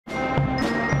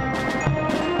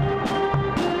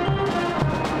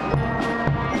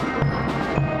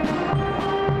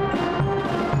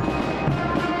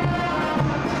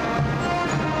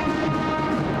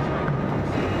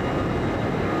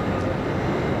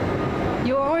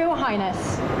Your Royal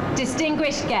Highness,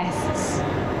 distinguished guests,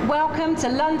 welcome to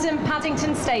London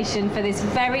Paddington Station for this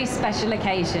very special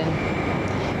occasion.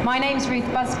 My name's Ruth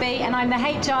Busby and I'm the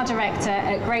HR Director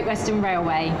at Great Western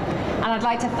Railway, and I'd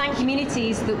like to thank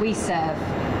communities that we serve.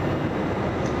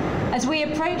 As we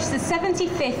approach the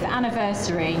 75th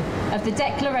anniversary of the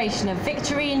Declaration of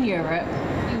Victory in Europe,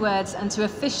 a few words and to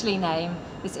officially name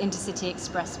this Intercity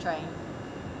Express train.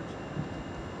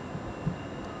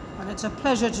 And it's a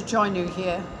pleasure to join you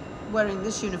here wearing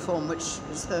this uniform, which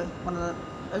is one of the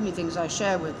only things I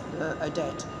share with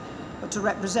Odette, but to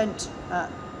represent the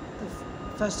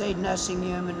First Aid Nursing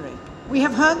Yeomanry. We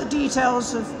have heard the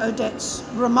details of Odette's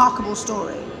remarkable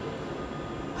story.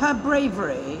 Her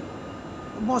bravery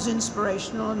was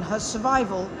inspirational and her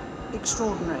survival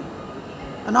extraordinary.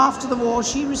 And after the war,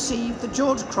 she received the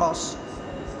George Cross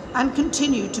and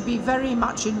continued to be very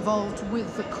much involved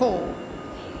with the Corps.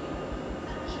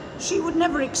 She would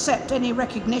never accept any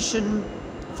recognition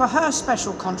for her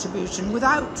special contribution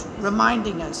without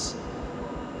reminding us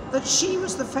that she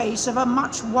was the face of a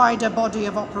much wider body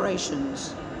of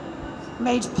operations,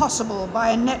 made possible by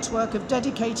a network of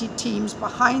dedicated teams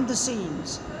behind the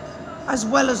scenes, as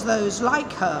well as those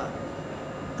like her,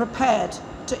 prepared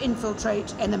to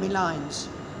infiltrate enemy lines.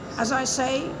 As I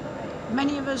say,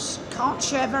 many of us can't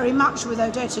share very much with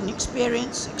Odette in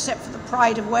experience, except for the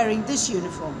pride of wearing this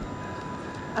uniform.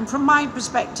 And from my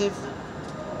perspective,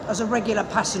 as a regular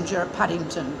passenger at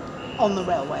Paddington on the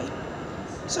railway.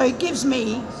 So it gives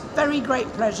me very great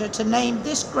pleasure to name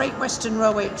this Great Western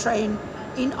Railway train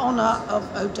in honour of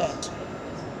Odette,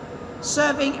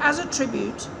 serving as a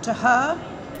tribute to her,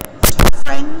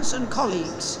 friends and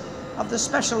colleagues of the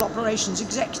Special Operations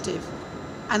Executive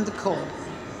and the Corps.